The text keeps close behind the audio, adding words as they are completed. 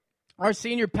Our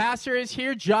senior pastor is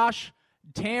here, Josh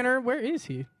Tanner. Where is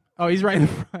he? Oh, he's right in the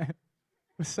front.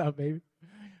 What's up, baby?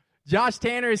 Josh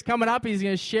Tanner is coming up. He's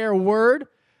going to share a word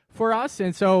for us.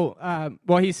 And so,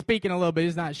 he's speaking a little bit.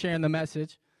 He's not sharing the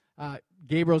message.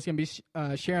 Gabriel's going to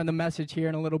be sharing the message here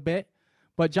in a little bit.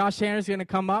 But Josh Tanner's going to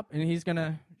come up, and he's going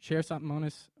to share something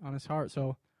on his heart.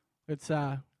 So let's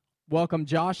welcome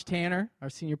Josh Tanner,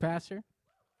 our senior pastor.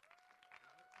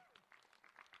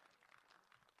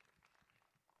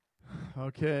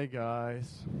 Okay,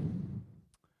 guys.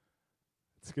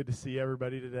 It's good to see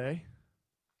everybody today.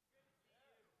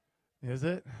 Is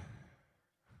it?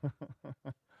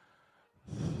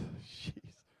 Jeez.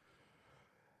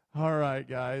 All right,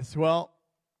 guys. Well,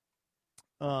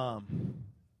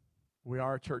 we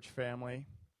are a church family,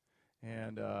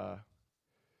 and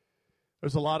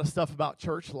there's a lot of stuff about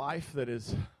church life that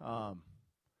is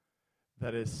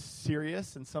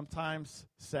serious and sometimes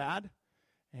sad,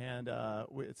 and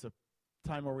it's a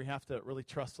time where we have to really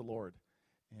trust the Lord.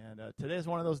 And today is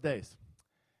one of those days.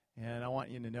 And I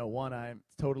want you to know, one, I'm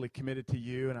totally committed to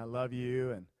you, and I love you.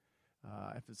 And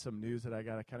I have some news that I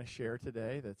got to kind of share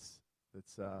today that's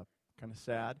kind of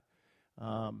sad.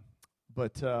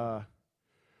 But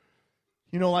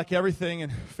like everything in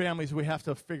families, we have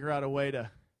to figure out a way to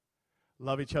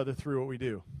love each other through what we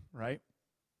do, right?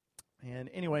 And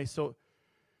anyway, so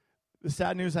the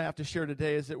sad news I have to share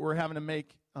today is that we're having to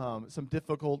make some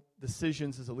difficult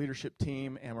decisions as a leadership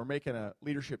team, and we're making a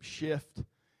leadership shift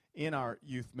in our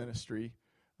youth ministry.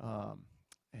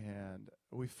 And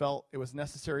we felt it was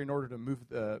necessary in order to move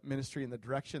the ministry in the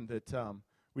direction that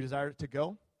we desired it to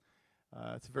go.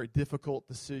 It's a very difficult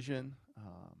decision.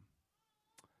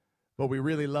 But we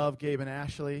really love Gabe and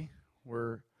Ashley.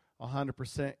 We're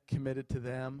 100% committed to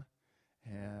them,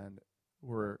 and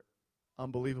we're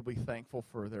unbelievably thankful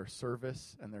for their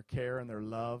service and their care and their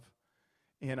love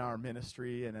in our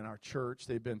ministry and in our church.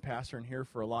 They've been pastoring here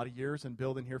for a lot of years and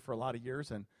building here for a lot of years,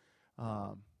 and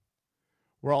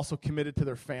we're also committed to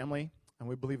their family, and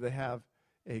we believe they have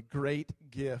a great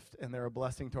gift, and they're a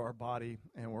blessing to our body,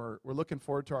 and we're looking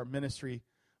forward to our ministry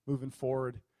moving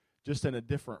forward just in a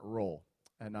different role,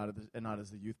 and not as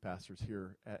the youth pastors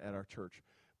here at our church.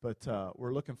 But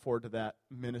we're looking forward to that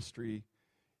ministry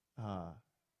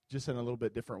just in a little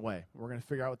bit different way. We're going to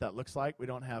figure out what that looks like. We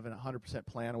don't have a 100%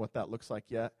 plan of what that looks like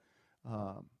yet.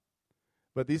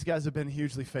 But these guys have been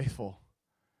hugely faithful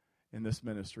in this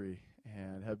ministry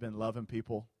and have been loving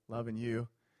people, loving you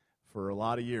for a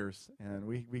lot of years. And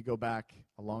we go back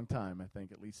a long time. I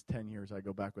think at least 10 years I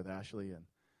go back with Ashley, and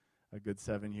a good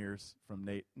 7 years from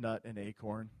Nut and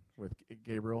Acorn with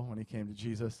Gabriel when he came to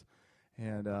Jesus.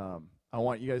 And I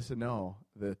want you guys to know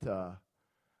that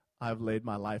I've laid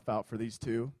my life out for these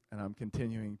two, and I'm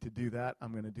continuing to do that.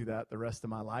 I'm going to do that the rest of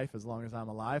my life as long as I'm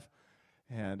alive.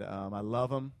 And I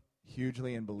love them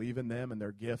hugely and believe in them and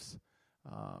their gifts.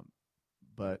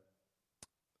 But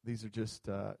these are just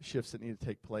shifts that need to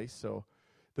take place. So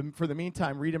for the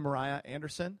meantime, Reed and Mariah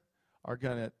Anderson are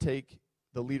going to take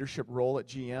the leadership role at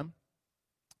GM,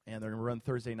 and they're going to run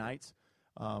Thursday nights.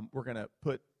 We're going to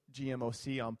put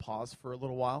GMOC on pause for a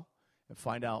little while and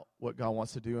find out what God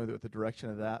wants to do with the direction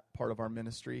of that part of our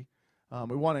ministry.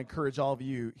 We want to encourage all of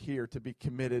you here to be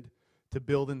committed to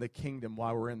building the kingdom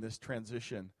while we're in this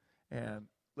transition. And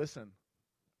listen,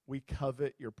 we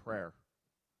covet your prayer,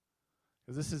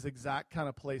 because this is the exact kind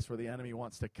of place where the enemy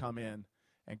wants to come in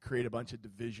and create a bunch of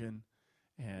division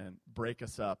and break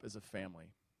us up as a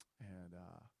family. And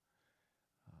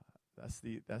that's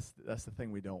the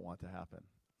thing we don't want to happen,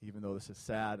 even though this is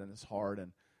sad and it's hard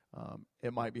and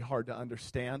it might be hard to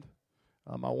understand.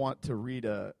 I want to read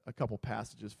a couple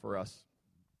passages for us,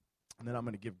 and then I'm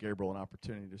going to give Gabriel an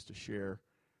opportunity just to share.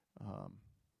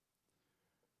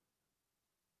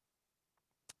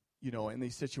 In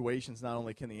these situations, not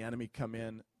only can the enemy come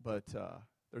in, but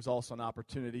there's also an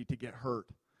opportunity to get hurt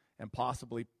and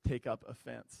possibly take up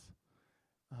offense.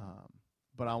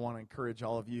 But I want to encourage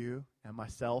all of you and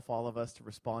myself, all of us, to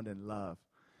respond in love.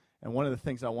 And one of the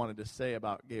things I wanted to say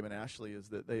about Gabe and Ashley is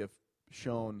that they have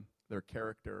shown their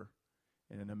character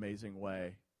in an amazing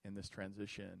way in this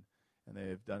transition. And they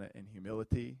have done it in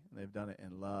humility, and they've done it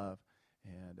in love.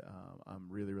 And I'm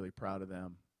really, really proud of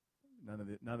them. None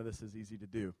of this is easy to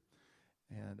do.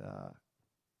 And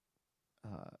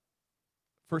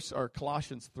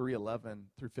Colossians 3:11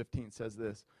 through 15 says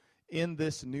this: in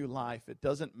this new life, it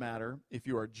doesn't matter if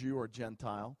you are Jew or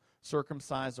Gentile,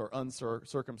 circumcised or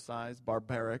uncircumcised,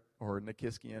 barbaric or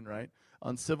Nikiskian, right?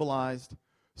 Uncivilized,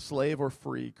 slave or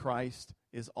free, Christ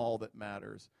is all that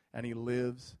matters, and he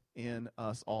lives in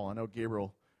us all. I know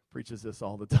Gabriel preaches this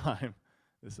all the time.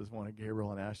 This is one of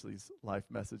Gabriel and Ashley's life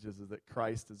messages, is that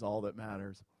Christ is all that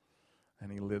matters.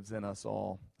 and he lives in us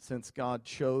all. Since God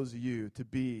chose you to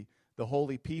be the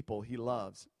holy people he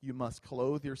loves, you must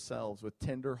clothe yourselves with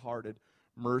tender-hearted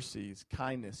mercies,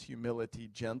 kindness, humility,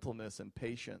 gentleness, and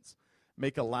patience.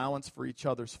 Make allowance for each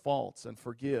other's faults and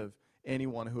forgive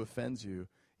anyone who offends you,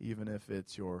 even if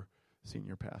it's your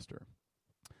senior pastor.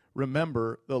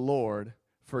 Remember, the Lord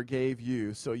forgave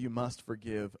you, so you must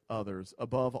forgive others.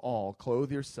 Above all,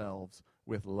 clothe yourselves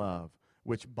with love,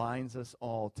 which binds us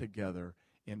all together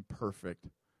in perfect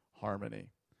harmony.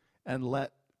 And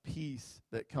let peace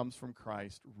that comes from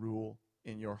Christ rule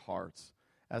in your hearts.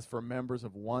 As for members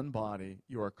of one body,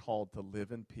 you are called to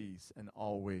live in peace and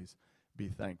always be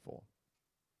thankful.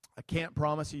 I can't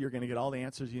promise you're going to get all the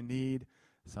answers you need.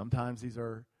 Sometimes these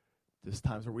are just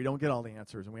times where we don't get all the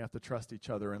answers, and we have to trust each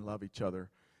other and love each other.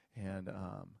 And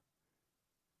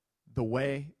the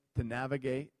way to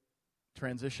navigate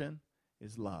transition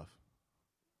is love.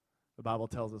 The Bible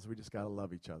tells us we just got to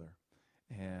love each other.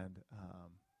 And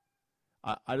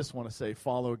I just want to say,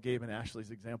 follow Gabe and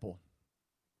Ashley's example.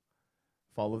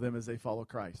 Follow them as they follow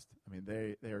Christ. I mean,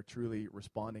 they are truly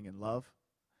responding in love,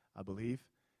 I believe.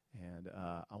 And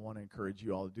I want to encourage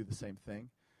you all to do the same thing.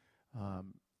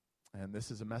 And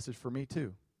this is a message for me,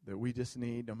 too, that we just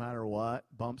need, no matter what,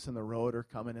 bumps in the road are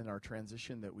coming in our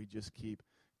transition, that we just keep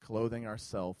clothing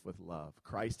ourselves with love.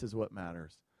 Christ is what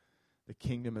matters. The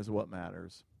kingdom is what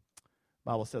matters.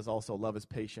 The Bible says also, love is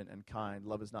patient and kind.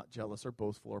 Love is not jealous or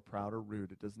boastful or proud or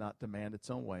rude. It does not demand its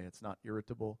own way. It's not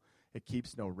irritable. It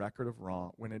keeps no record of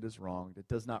wrong when it is wronged. It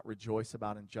does not rejoice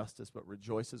about injustice, but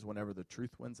rejoices whenever the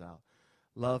truth wins out.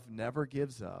 Love never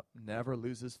gives up, never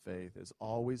loses faith, is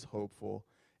always hopeful,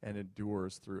 and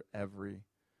endures through every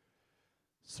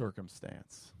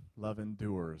circumstance. Love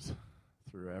endures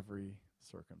through every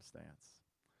circumstance.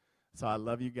 So I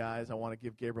love you guys. I want to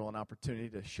give Gabriel an opportunity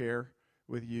to share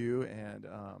with you and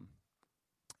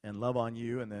love on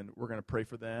you, and then we're going to pray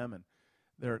for them. And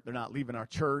they're not leaving our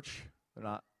church. They're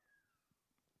not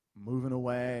moving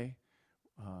away.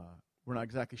 We're not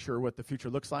exactly sure what the future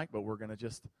looks like, but we're going to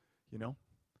just,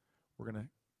 we're going to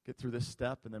get through this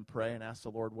step and then pray and ask the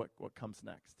Lord what comes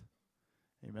next.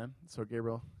 Amen. So,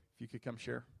 Gabriel, if you could come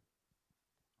share.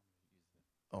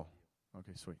 Oh,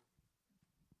 okay, sweet.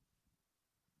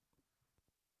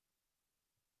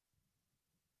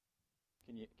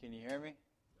 Can you hear me?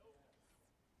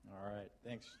 All right.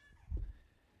 Thanks,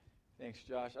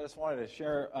 Josh. I just wanted to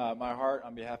share my heart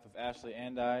on behalf of Ashley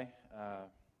and I,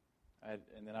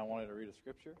 and then I wanted to read a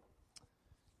scripture.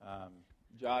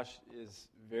 Josh is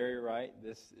very right.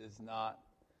 This is not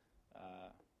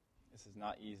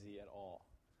easy at all.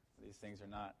 These things are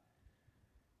not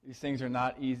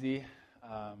easy.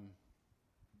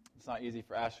 It's not easy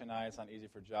for Ashley and I. It's not easy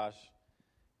for Josh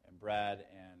and Brad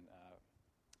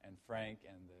and Frank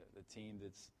and the team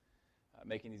that's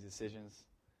making these decisions.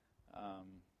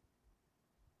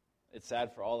 It's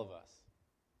sad for all of us.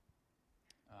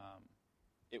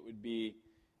 It'd be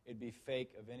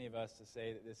fake of any of us to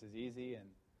say that this is easy and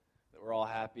that we're all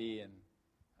happy and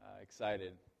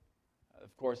excited.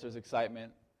 Of course, there's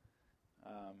excitement,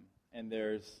 and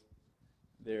there's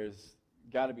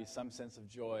got to be some sense of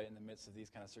joy in the midst of these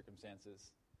kind of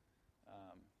circumstances,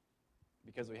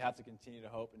 because we have to continue to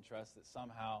hope and trust that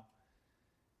somehow,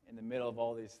 in the middle of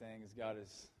all these things, God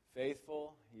is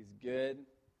faithful. He's good.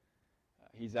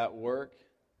 He's at work.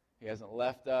 He hasn't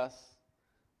left us.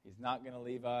 He's not going to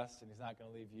leave us, and He's not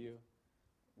going to leave you.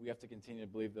 We have to continue to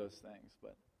believe those things.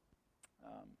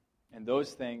 And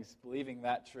those things, believing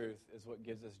that truth, is what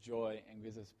gives us joy and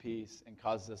gives us peace and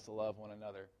causes us to love one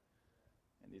another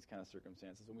in these kind of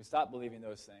circumstances. When we stop believing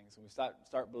those things, when we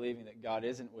start believing that God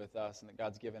isn't with us and that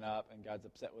God's given up and God's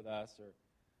upset with us or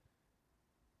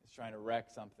is trying to wreck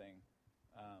something,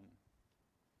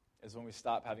 is when we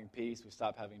stop having peace, we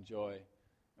stop having joy,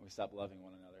 and we stop loving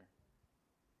one another.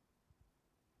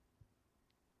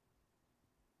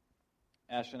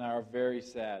 Ash and I are very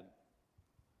sad.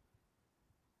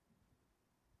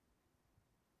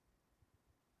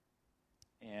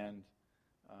 And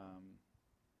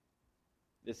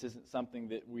this isn't something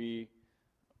that we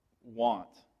want,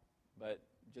 but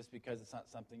just because it's not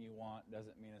something you want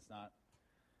doesn't mean it's not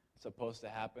supposed to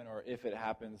happen, or if it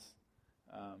happens,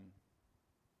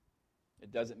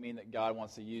 it doesn't mean that God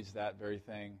wants to use that very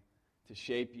thing to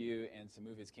shape you and to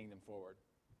move His kingdom forward.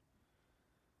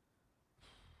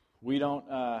 We don't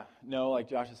know, like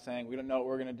Josh is saying, we don't know what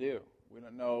we're going to do. We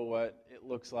don't know what it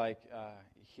looks like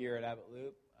here at Abbott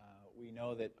Loop. We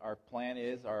know that our plan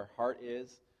is, our heart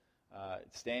is,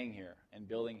 staying here and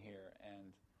building here.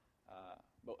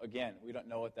 But again, we don't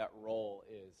know what that role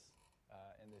is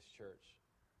in this church.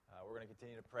 We're going to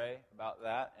continue to pray about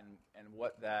that and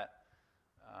what that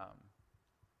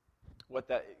what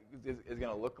that is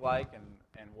going to look like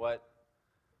and what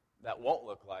that won't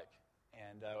look like.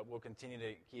 And we'll continue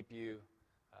to keep you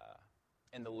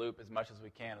in the loop as much as we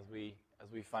can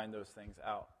as we find those things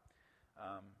out.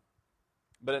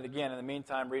 But again, in the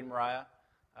meantime, Reed and Mariah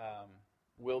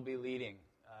will be leading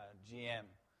GM.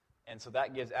 And so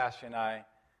that gives Ashley and I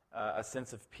a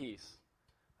sense of peace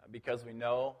because we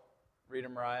know Reed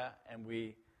and Mariah, and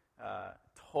we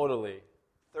totally,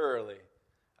 thoroughly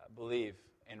believe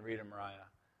in Reed and Mariah.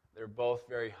 They're both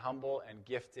very humble and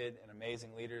gifted and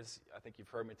amazing leaders. I think you've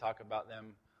heard me talk about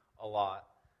them a lot.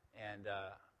 And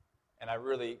I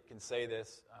really can say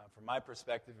this from my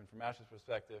perspective and from Ashley's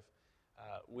perspective.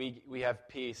 We have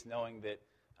peace knowing that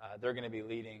they're going to be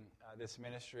leading this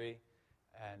ministry,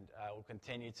 and we'll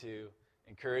continue to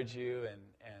encourage you and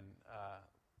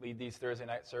lead these Thursday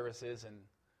night services and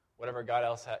whatever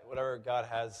else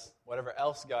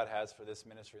God has for this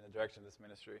ministry and the direction of this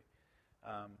ministry.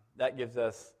 That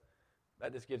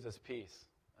just gives us peace.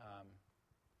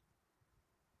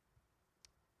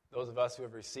 Those of us who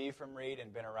have received from Reed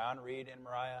and been around Reed and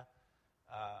Mariah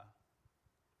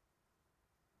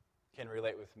can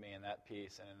relate with me in that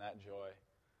peace and in that joy.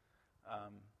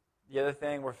 The other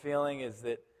thing we're feeling is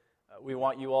that we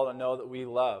want you all to know that we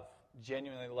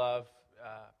genuinely love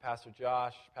Pastor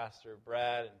Josh, Pastor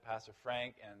Brad, and Pastor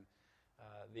Frank, and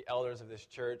the elders of this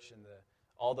church, and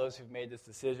all those who've made this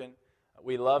decision.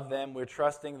 We love them. We're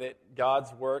trusting that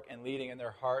God's work and leading in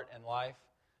their heart and life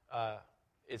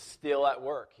is still at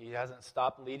work. He hasn't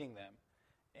stopped leading them.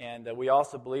 And we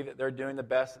also believe that they're doing the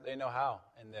best that they know how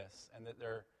in this, and that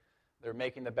they're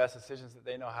making the best decisions that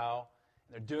they know how,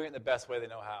 and they're doing it the best way they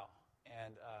know how.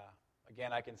 And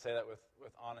again, I can say that with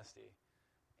honesty.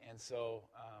 And so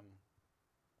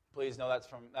please know that's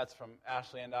from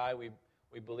Ashley and I. We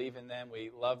believe in them. We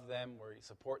love them. We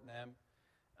support them.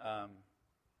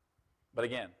 But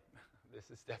again, this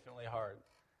is definitely hard,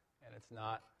 and it's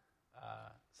not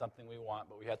something we want,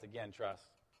 but we have to, again, trust.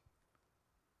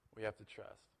 We have to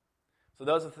trust. So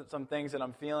those are some things that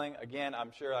I'm feeling. Again,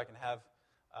 I'm sure I can have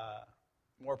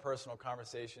more personal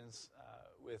conversations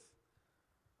with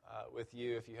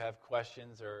you if you have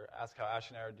questions or ask how Ash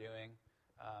and I are doing.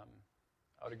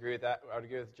 I would agree with that. I would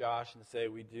agree with Josh and say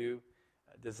we do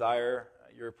desire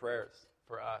your prayers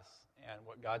for us and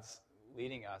what God's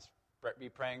leading us. Be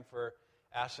praying for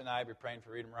Ash and I, be praying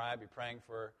for Reed and Mariah, be praying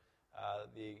for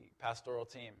the pastoral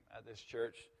team at this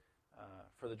church,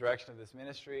 for the direction of this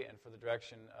ministry and for the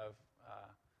direction of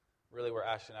really where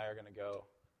Ash and I are going to go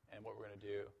and what we're going to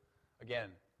do.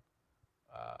 Again,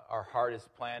 our heart is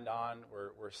planned on.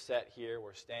 We're set here.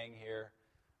 We're staying here.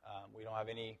 We don't have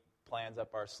any plans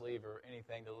up our sleeve or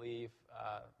anything to leave.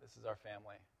 This is our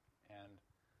family. And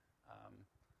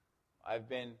I've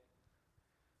been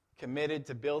committed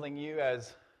to building you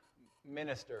as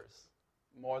ministers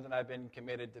more than I've been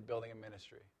committed to building a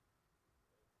ministry.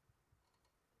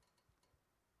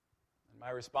 And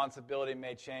my responsibility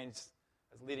may change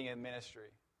as leading a ministry,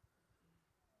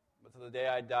 but to the day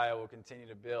I die, I will continue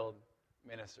to build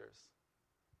ministers.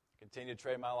 Continue to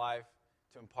trade my life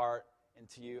to impart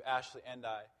into you. Ashley and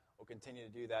I will continue to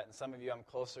do that. And some of you I'm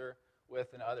closer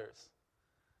with than others.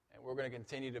 And we're going to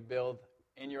continue to build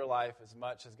in your life as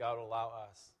much as God will allow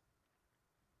us.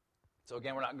 So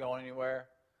again, we're not going anywhere.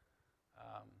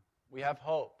 We have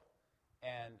hope,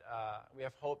 and we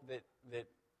have hope that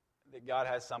God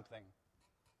has something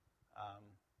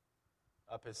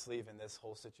up His sleeve in this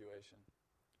whole situation.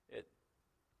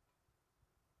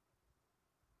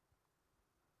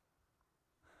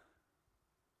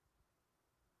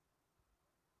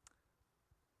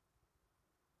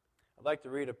 I'd like to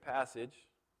read a passage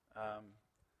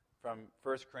from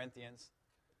 1 Corinthians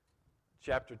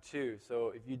chapter 2. So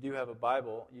if you do have a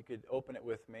Bible, you could open it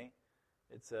with me.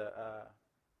 It's a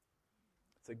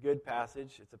good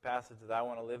passage. It's a passage that I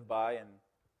want to live by and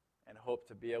hope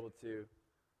to be able to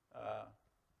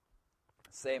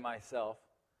say myself.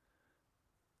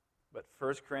 But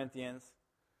 1 Corinthians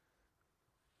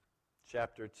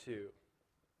chapter 2,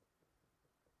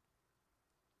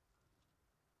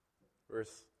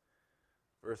 verse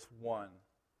 1. And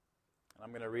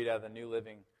I'm going to read out of the New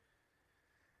Living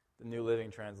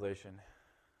Translation.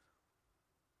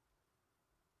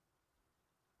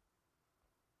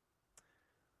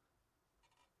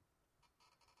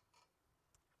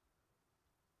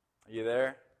 Are you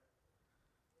there?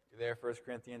 You there, 1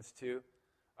 Corinthians 2?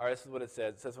 All right, this is what it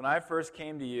says. It says, "When I first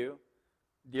came to you,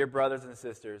 dear brothers and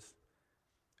sisters,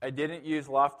 I didn't use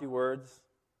lofty words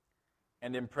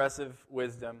and impressive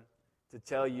wisdom to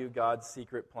tell you God's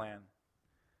secret plan.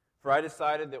 For I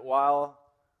decided that while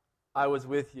I was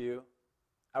with you,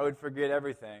 I would forget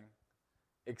everything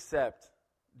except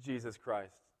Jesus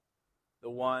Christ, the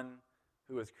one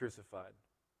who was crucified.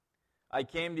 I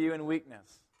came to you in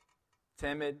weakness,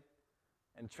 timid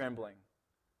and trembling,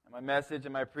 and my message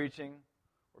and my preaching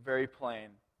were very plain.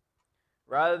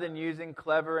 Rather than using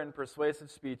clever and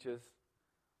persuasive speeches,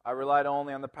 I relied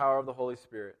only on the power of the Holy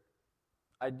Spirit.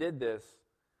 I did this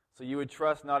so you would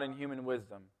trust not in human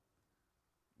wisdom,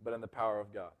 but in the power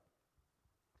of God.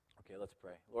 Okay, let's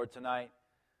pray. Lord, tonight,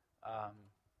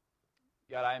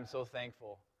 God, I am so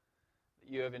thankful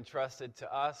that you have entrusted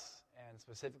to us, and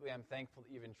specifically I'm thankful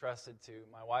that you've entrusted to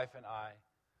my wife and I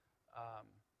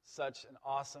such an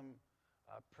awesome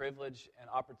privilege and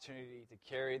opportunity to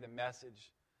carry the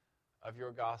message of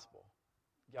your gospel.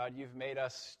 God, you've made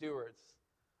us stewards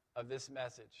of this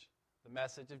message, the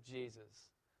message of Jesus,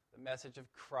 the message of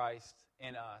Christ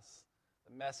in us,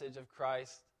 the message of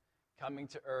Christ coming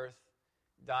to earth,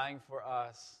 dying for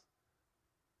us,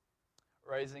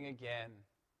 rising again,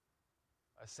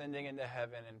 ascending into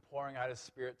heaven, and pouring out His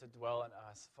Spirit to dwell in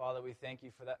us. Father, we thank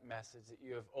you for that message, that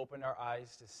you have opened our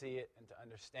eyes to see it and to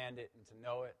understand it and to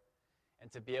know it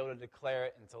and to be able to declare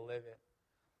it and to live it.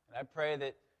 And I pray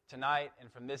that tonight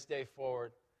and from this day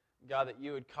forward, God, that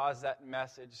you would cause that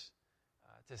message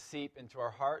to seep into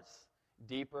our hearts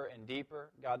deeper and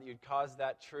deeper. God, that you'd cause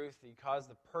that truth, that you'd cause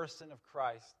the person of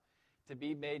Christ to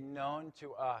be made known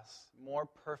to us more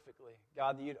perfectly.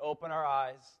 God, that you'd open our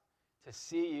eyes to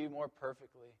see you more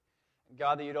perfectly. And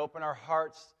God, that you'd open our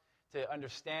hearts to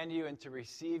understand you and to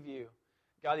receive you.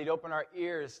 God, that you'd open our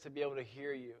ears to be able to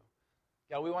hear you.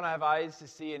 God, we want to have eyes to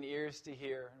see and ears to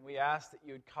hear. And we ask that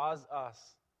you would cause us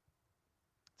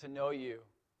to know you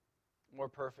more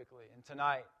perfectly. And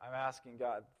tonight, I'm asking,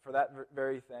 God, for that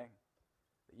very thing,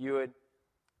 that you would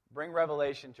bring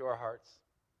revelation to our hearts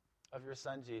of your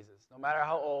Son, Jesus. No matter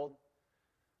how old,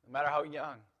 no matter how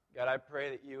young, God, I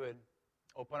pray that you would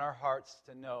open our hearts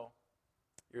to know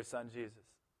your Son, Jesus.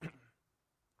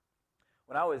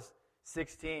 When I was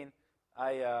 16,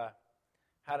 I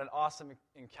had an awesome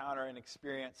encounter and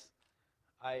experience.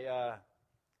 I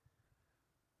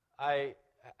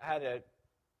had a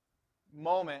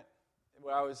moment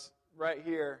where I was right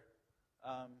here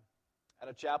at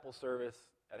a chapel service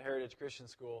at Heritage Christian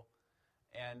School,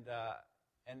 and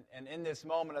in this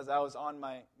moment, as I was on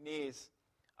my knees,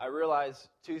 I realized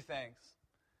two things.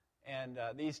 And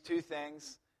these two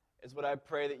things is what I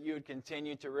pray that you would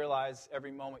continue to realize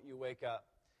every moment you wake up.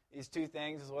 These two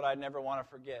things is what I never want to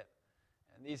forget.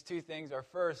 And these two things are,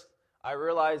 first, I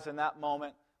realized in that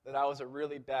moment that I was a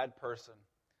really bad person.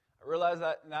 I realized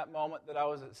that in that moment that I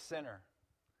was a sinner.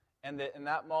 And that in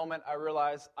that moment I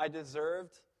realized I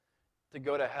deserved to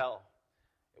go to hell.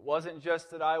 It wasn't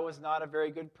just that I was not a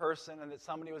very good person and that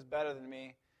somebody was better than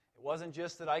me. It wasn't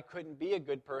just that I couldn't be a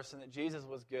good person, that Jesus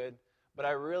was good. But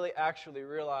I really actually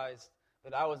realized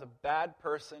that I was a bad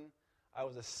person, I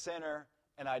was a sinner,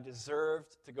 and I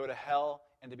deserved to go to hell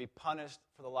and to be punished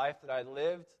for the life that I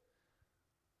lived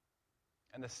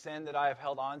and the sin that I have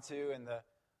held on to and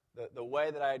the way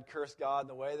that I had cursed God,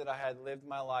 the way that I had lived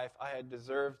my life. I had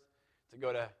deserved to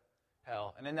go to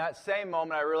hell. And in that same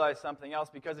moment, I realized something else,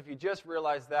 because if you just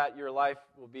realize that, your life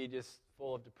will be just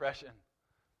full of depression.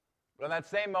 But in that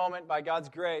same moment, by God's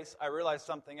grace, I realized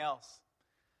something else.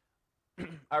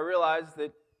 I realized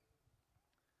that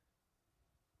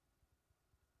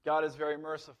God is very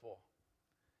merciful.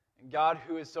 And God,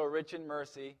 who is so rich in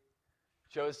mercy,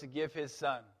 chose to give His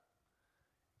Son.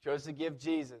 Chose to give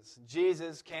Jesus.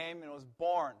 Jesus came and was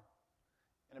born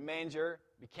in a manger,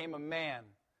 became a man.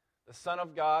 The Son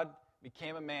of God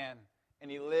became a man, and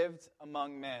He lived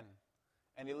among men.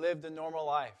 And He lived a normal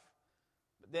life.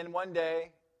 But then one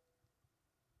day,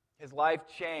 His life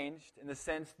changed in the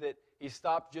sense that He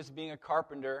stopped just being a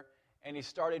carpenter, and He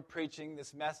started preaching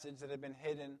this message that had been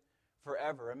hidden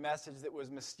forever, a message that was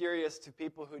mysterious to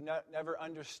people who never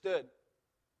understood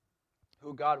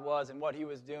who God was and what He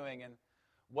was doing, and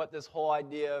what this whole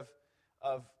idea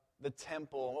of the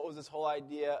temple, and what was this whole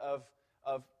idea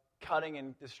of cutting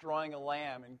and destroying a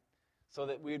lamb and so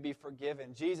that we would be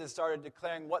forgiven. Jesus started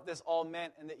declaring what this all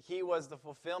meant, and that He was the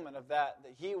fulfillment of that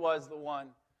He was the one.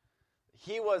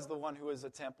 He was the one who was the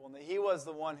temple, and that He was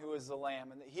the one who was the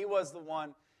lamb, and that He was the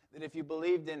one that if you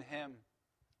believed in Him,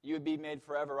 you would be made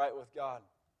forever right with God.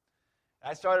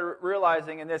 And I started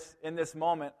realizing in this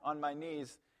moment on my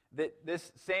knees that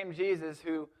this same Jesus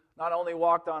who not only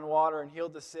walked on water and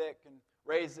healed the sick and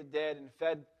raised the dead and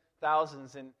fed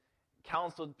thousands and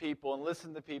counseled people and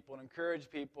listened to people and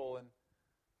encouraged people and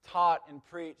taught and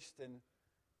preached and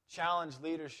challenged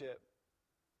leadership,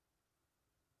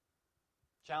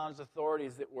 challenged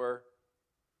authorities that were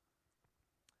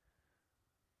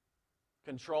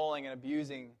controlling and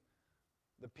abusing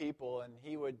the people, and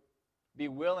he would be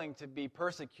willing to be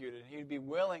persecuted. He would be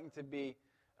willing to be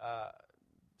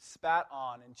spat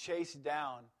on and chased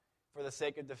down for the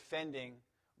sake of defending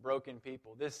broken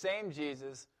people. This same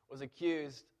Jesus was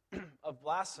accused of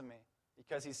blasphemy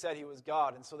because he said he was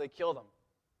God, and so they killed him.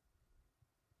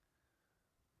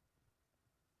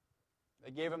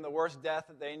 They gave him the worst death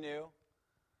that they knew,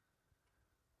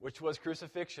 which was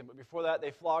crucifixion. But before that,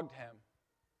 they flogged him.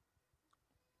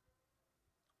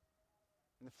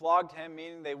 And they flogged him,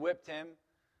 meaning they whipped him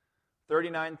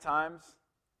 39 times.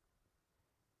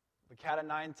 The cat of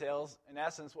nine tails. In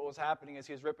essence, what was happening is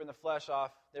he was ripping the flesh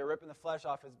off. They were ripping the flesh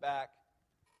off his back.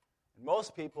 And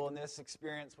most people in this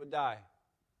experience would die.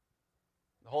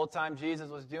 The whole time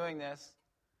Jesus was doing this,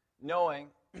 knowing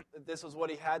that this was what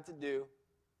he had to do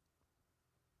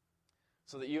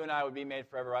so that you and I would be made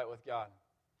forever right with God.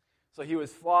 So he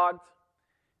was flogged.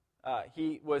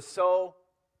 He was so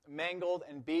mangled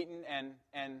and beaten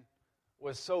and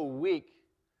was so weak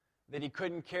that he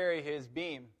couldn't carry his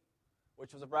beam,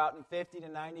 which was about 50 to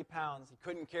 90 pounds. He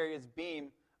couldn't carry his beam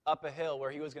up a hill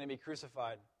where he was going to be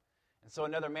crucified. And so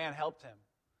another man helped him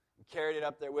and carried it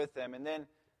up there with him. And then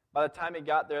by the time he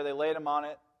got there, they laid him on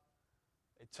it.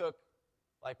 They took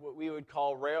like what we would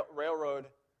call railroad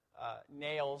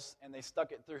nails, and they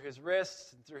stuck it through his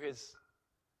wrists and through his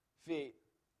feet.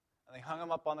 And they hung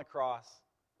him up on the cross.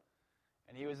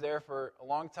 And he was there for a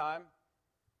long time,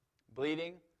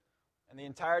 bleeding. And the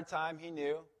entire time he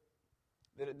knew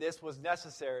that this was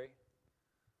necessary.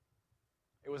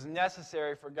 It was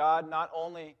necessary for God not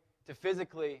only to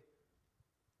physically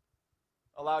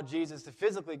allow Jesus to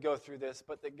physically go through this,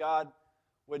 but that God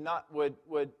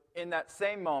would in that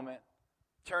same moment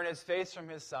turn his face from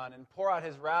his son and pour out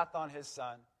his wrath on his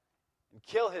son and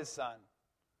kill his son,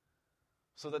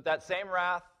 so that that same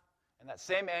wrath and that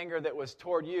same anger that was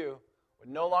toward you would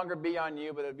no longer be on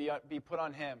you, but it would be put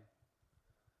on him.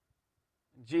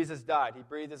 And Jesus died. He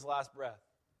breathed his last breath.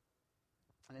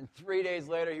 And then 3 days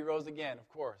later, he rose again, of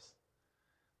course.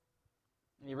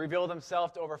 And he revealed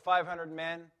himself to over 500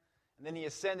 men. And then he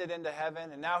ascended into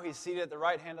heaven. And now he's seated at the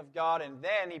right hand of God. And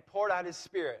then he poured out his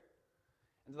Spirit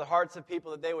into the hearts of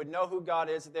people, that they would know who God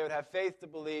is, that they would have faith to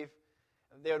believe,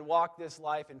 that they would walk this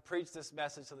life and preach this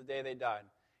message to the day they died.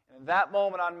 And in that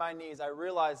moment on my knees, I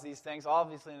realized these things,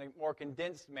 obviously in a more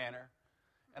condensed manner.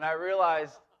 And I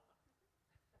realized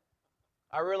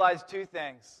two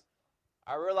things.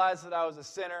 I realized that I was a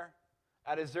sinner.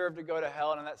 I deserved to go to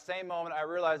hell. And in that same moment, I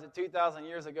realized that 2,000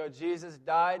 years ago, Jesus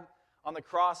died on the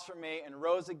cross for me and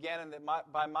rose again, and that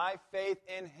by my faith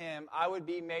in him, I would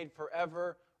be made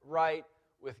forever right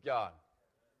with God.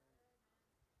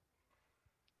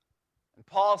 And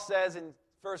Paul says in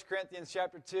 1 Corinthians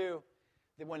chapter 2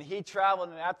 that when he traveled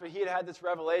and after he had this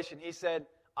revelation, he said,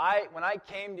 when I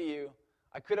came to you,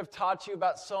 I could have taught you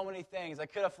about so many things. I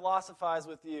could have philosophized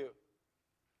with you.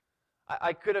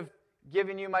 I could have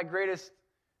given you my greatest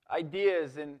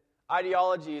ideas and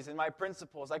ideologies and my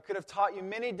principles. I could have taught you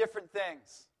many different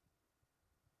things.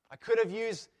 I could have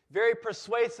used very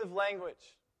persuasive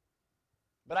language.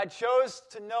 But I chose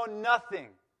to know nothing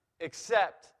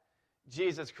except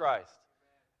Jesus Christ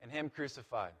and him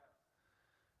crucified.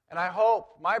 And I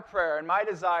hope, my prayer and my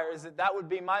desire is that that would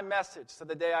be my message to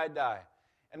the day I die.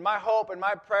 And my hope and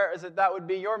my prayer is that that would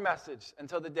be your message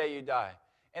until the day you die.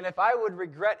 And if I would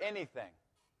regret anything,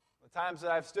 the times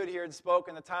that I've stood here and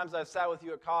spoken, the times I've sat with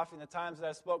you at coffee, and the times that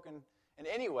I've spoken in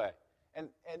any way, and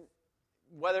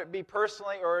whether it be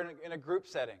personally or in a group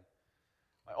setting,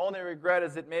 my only regret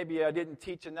is that maybe I didn't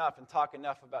teach enough and talk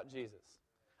enough about Jesus.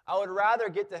 I would rather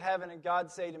get to heaven and God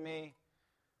say to me,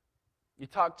 you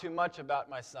talk too much about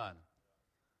my son,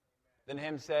 than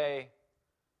him say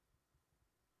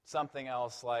something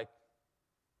else like,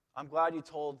 I'm glad you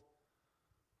told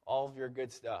all of your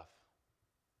good stuff.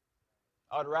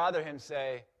 I would rather him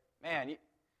say, man,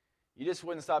 you just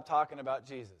wouldn't stop talking about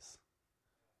Jesus.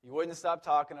 You wouldn't stop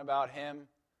talking about him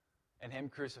and him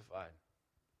crucified.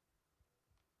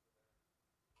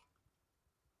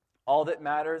 All that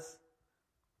matters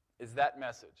is that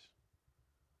message.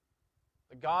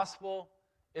 The gospel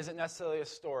isn't necessarily a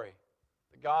story.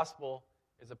 The gospel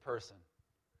is a person,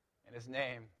 and his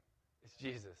name is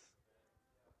Jesus.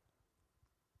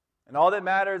 And all that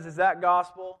matters is that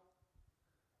gospel,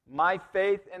 my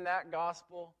faith in that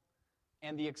gospel,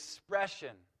 and the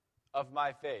expression of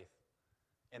my faith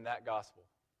in that gospel.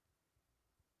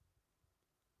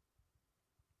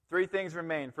 3 things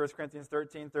remain. 1 Corinthians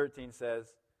 13:13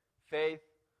 says, faith,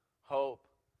 hope,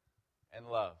 and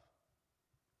love.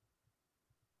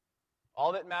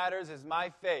 All that matters is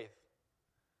my faith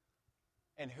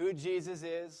in who Jesus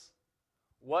is,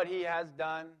 what he has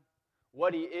done,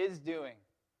 what he is doing,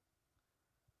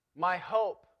 my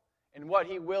hope in what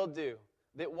he will do.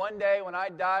 That one day when I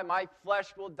die, my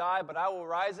flesh will die, but I will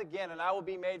rise again, and I will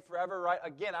be made forever right.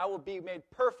 Again, I will be made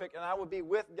perfect, and I will be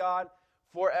with God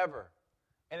forever.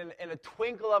 And in a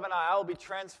twinkle of an eye, I will be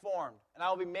transformed, and I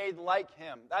will be made like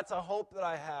him. That's a hope that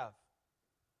I have.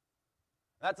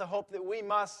 That's a hope that we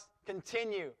must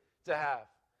continue to have.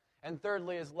 And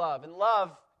thirdly is love. And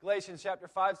love, Galatians chapter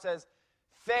 5 says,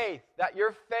 faith, that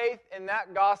your faith in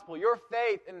that gospel, your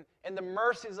faith in the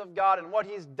mercies of God and what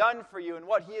he's done for you and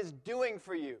what he is doing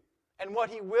for you and what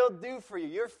he will do for you,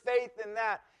 your faith in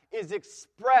that is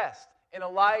expressed in a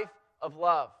life of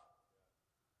love.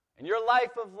 And your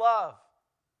life of love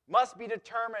must be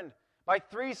determined by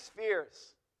three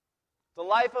spheres. The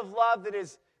life of love that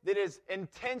is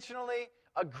intentionally,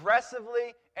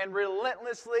 aggressively, and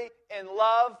relentlessly in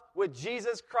love with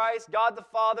Jesus Christ, God the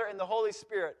Father, and the Holy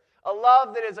Spirit. A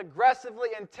love that is aggressively,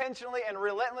 intentionally, and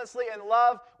relentlessly in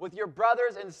love with your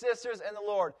brothers and sisters in the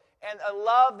Lord. And a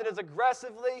love that is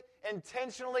aggressively,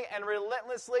 intentionally, and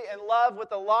relentlessly in love with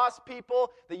the lost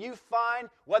people that you find,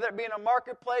 whether it be in a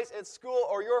marketplace, at school,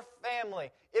 or your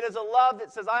family. It is a love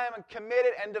that says, I am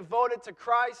committed and devoted to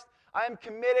Christ. I am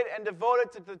committed and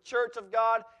devoted to the church of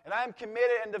God. And I am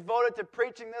committed and devoted to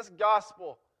preaching this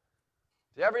gospel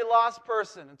to every lost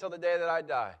person until the day that I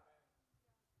die.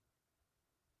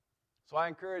 So I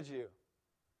encourage you,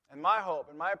 and my hope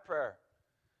and my prayer,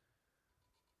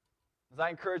 as I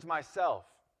encourage myself,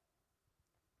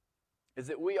 is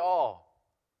that we all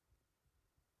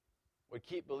would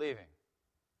keep believing.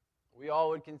 We all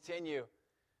would continue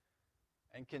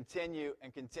and continue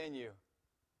and continue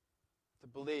to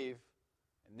believe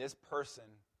in this person,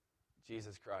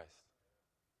 Jesus Christ.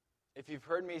 If you've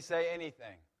heard me say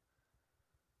anything,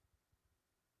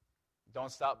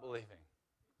 don't stop believing.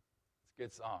 It's a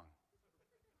good song.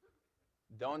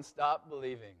 Don't stop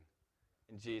believing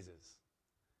in Jesus.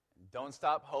 And don't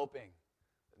stop hoping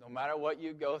that no matter what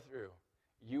you go through,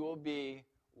 you will be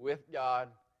with God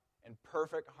in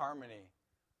perfect harmony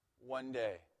one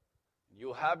day. You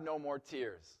will have no more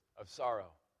tears of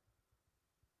sorrow.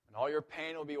 And all your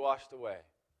pain will be washed away.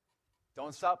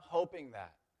 Don't stop hoping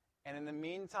that. And in the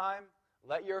meantime,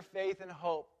 let your faith and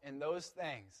hope in those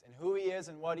things, and who he is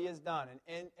and what he has done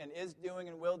and is doing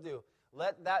and will do,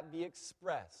 let that be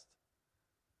expressed.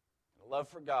 A love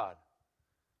for God,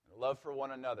 and a love for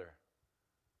one another,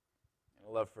 and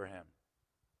a love for him,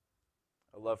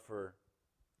 a love for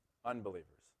unbelievers.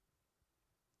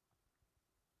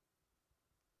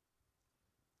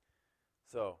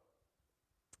 So,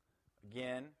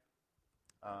 again,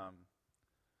 I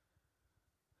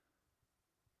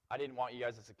didn't want you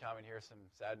guys just to come and hear some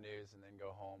sad news and then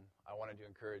go home. I wanted to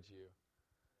encourage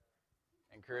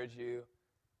you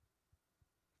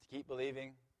to keep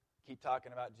believing, keep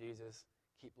talking about Jesus,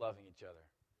 keep loving each other.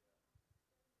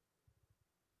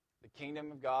 The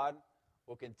kingdom of God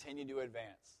will continue to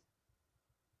advance.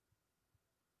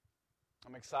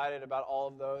 I'm excited about all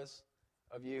of those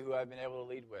of you who I've been able to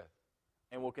lead with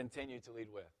and will continue to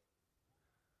lead with.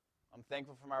 I'm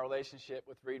thankful for my relationship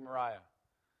with Reed Mariah.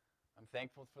 I'm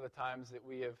thankful for the times that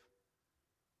we have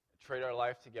traded our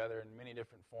life together in many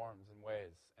different forms and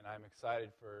ways. And I'm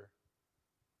excited for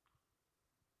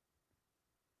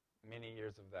many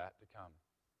years of that to come.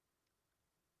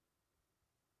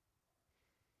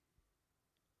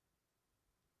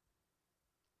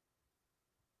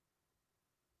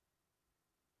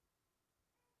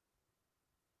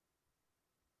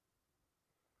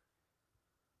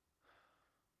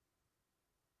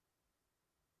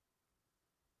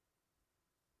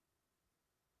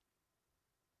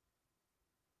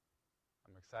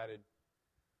 I'm excited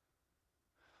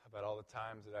about all the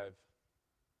times that I've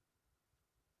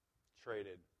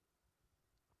traded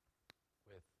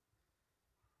with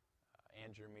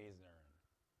Andrew Meisner and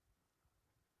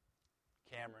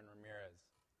Cameron Ramirez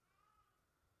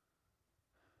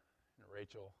and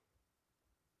Rachel.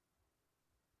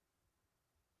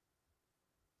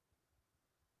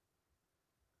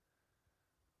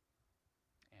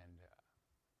 And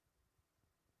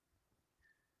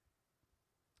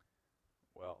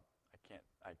well,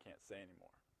 I can't say anymore.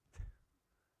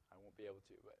 I won't be able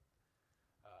to, but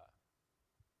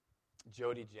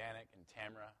Jody, Janik, and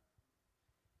Tamara.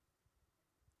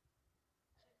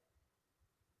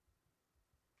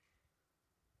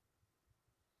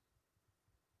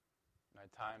 My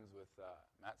times with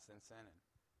Matt Stinson and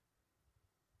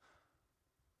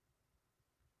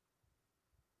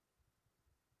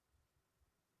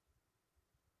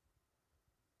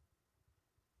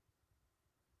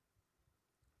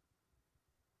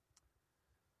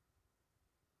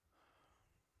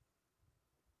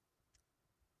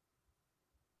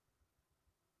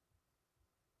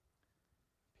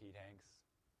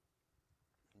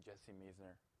Jesse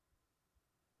Meisner,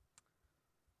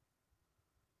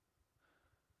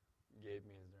 Gabe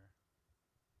Meisner,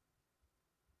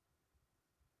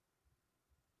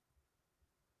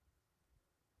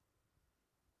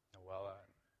 Noella,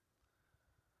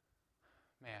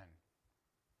 man,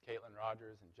 Caitlin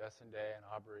Rogers and Justin Day and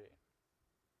Aubrey,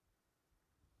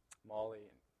 Molly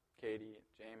and Katie and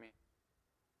Jamie,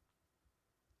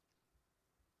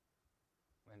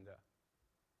 Linda.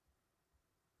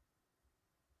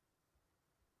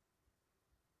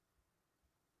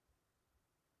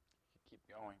 Keep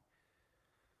going.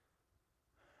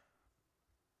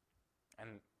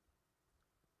 And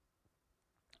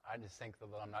I just think that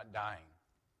I'm not dying.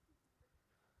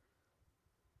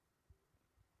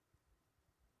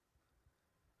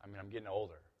 I mean, I'm getting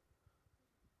older.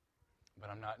 But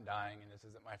I'm not dying, and this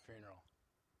isn't my funeral.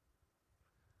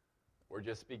 We're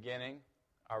just beginning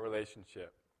our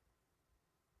relationship.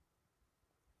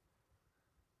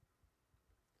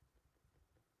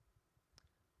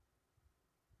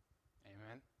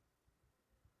 Amen.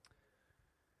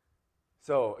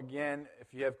 So, again,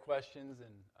 if you have questions and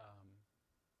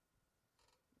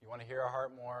you want to hear our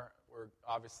heart more, we're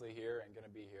obviously here and going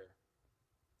to be here.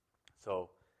 So,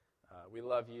 we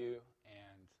love you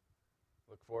and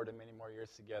look forward to many more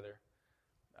years together.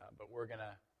 But we're going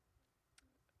to,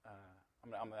 I'm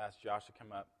going to ask Josh to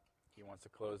come up. He wants to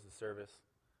close the service.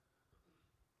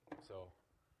 So,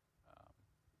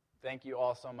 thank you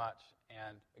all so much.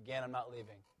 And again, I'm not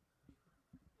leaving.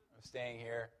 I'm staying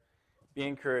here. Be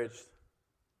encouraged.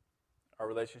 Our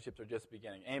relationships are just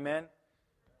beginning. Amen?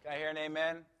 Can I hear an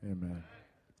amen? Amen.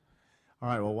 All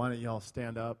right, well, why don't y'all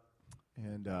stand up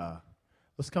and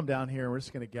let's come down here. We're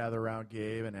just going to gather around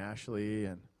Gabe and Ashley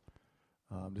and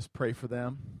just pray for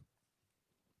them.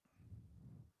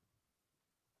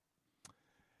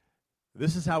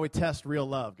 This is how we test real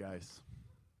love, guys.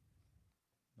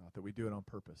 Not that we do it on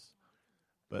purpose.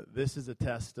 But this is a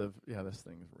test of, this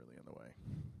thing is really in the way.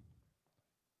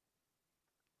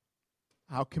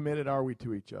 How committed are we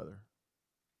to each other?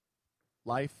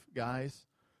 Life, guys,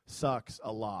 sucks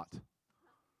a lot.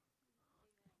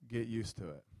 Get used to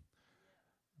it.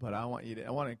 But I want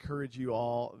to encourage you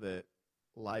all that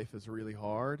life is really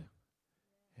hard,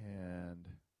 and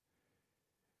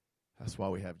that's why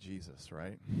we have Jesus,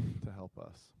 right? To help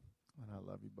us. And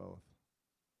I love you both.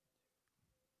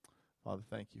 Father,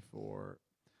 thank you for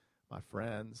my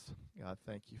friends. God,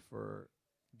 thank you for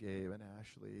Gabe and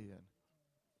Ashley. And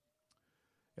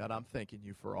God, I'm thanking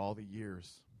you for all the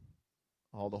years,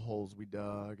 all the holes we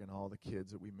dug, and all the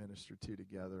kids that we ministered to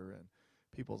together, and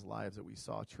people's lives that we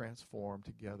saw transform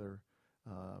together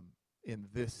in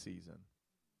this season.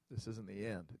 This isn't the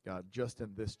end. God, just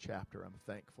in this chapter, I'm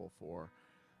thankful for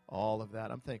all of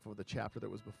that. I'm thankful for the chapter that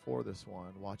was before this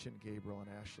one, watching Gabriel and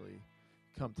Ashley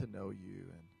come to know you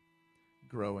and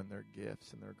grow in their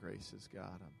gifts and their graces,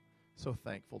 God. I'm so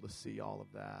thankful to see all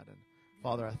of that. And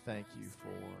Father, I thank you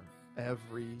for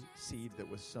every seed that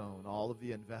was sown, all of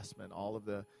the investment, all of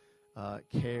the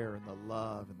care and the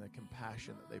love and the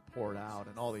compassion that they poured out,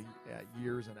 and all the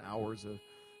years and hours of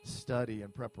study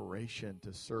and preparation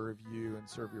to serve you and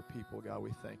serve your people. God,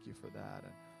 we thank you for that.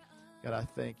 And God, I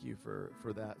thank you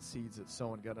for that seeds that's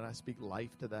sown, God, and I speak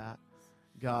life to that,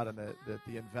 God, and that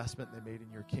the investment they made in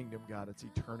your kingdom, God, it's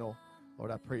eternal. Lord,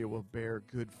 I pray it will bear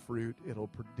good fruit. It'll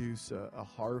produce a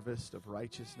harvest of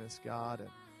righteousness, God, and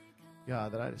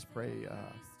God, that I just pray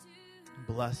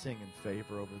blessing and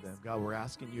favor over them. God, we're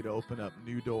asking you to open up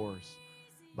new doors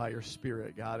by your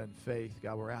Spirit, God, and faith.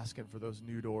 God, we're asking for those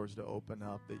new doors to open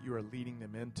up that you are leading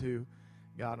them into,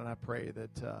 God, and I pray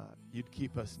that you'd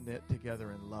keep us knit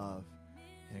together in love,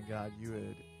 and God, you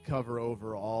would cover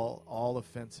over all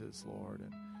offenses, Lord,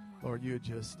 and Lord, you would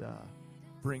just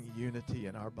bring unity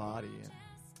in our body, and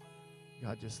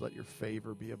God, just let your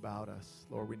favor be about us.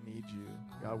 Lord, we need you.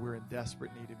 God, we're in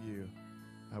desperate need of you.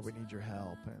 God, we need your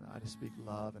help. And I just speak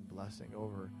love and blessing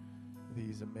over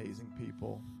these amazing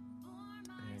people.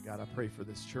 And God, I pray for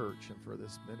this church and for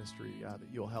this ministry, God, that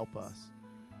you'll help us.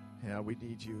 And we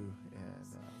need you. And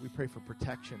we pray for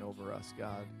protection over us,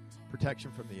 God. Protection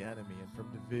from the enemy and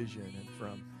from division and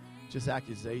from just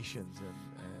accusations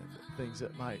and things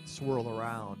that might swirl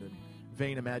around and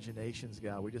vain imaginations,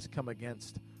 God. We just come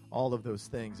against all of those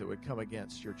things that would come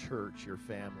against your church, your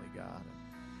family, God.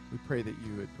 And we pray that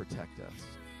you would protect us.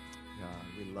 God,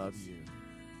 we love you.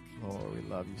 Lord, we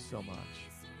love you so much.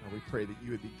 And we pray that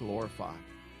you would be glorified.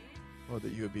 Lord,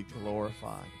 that you would be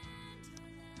glorified.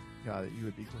 God, that you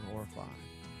would be glorified.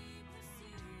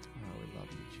 Oh, we love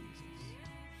you, Jesus.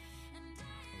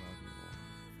 I love you, Lord.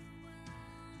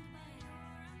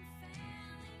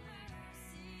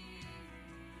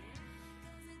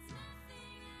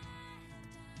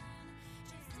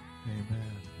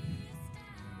 Amen.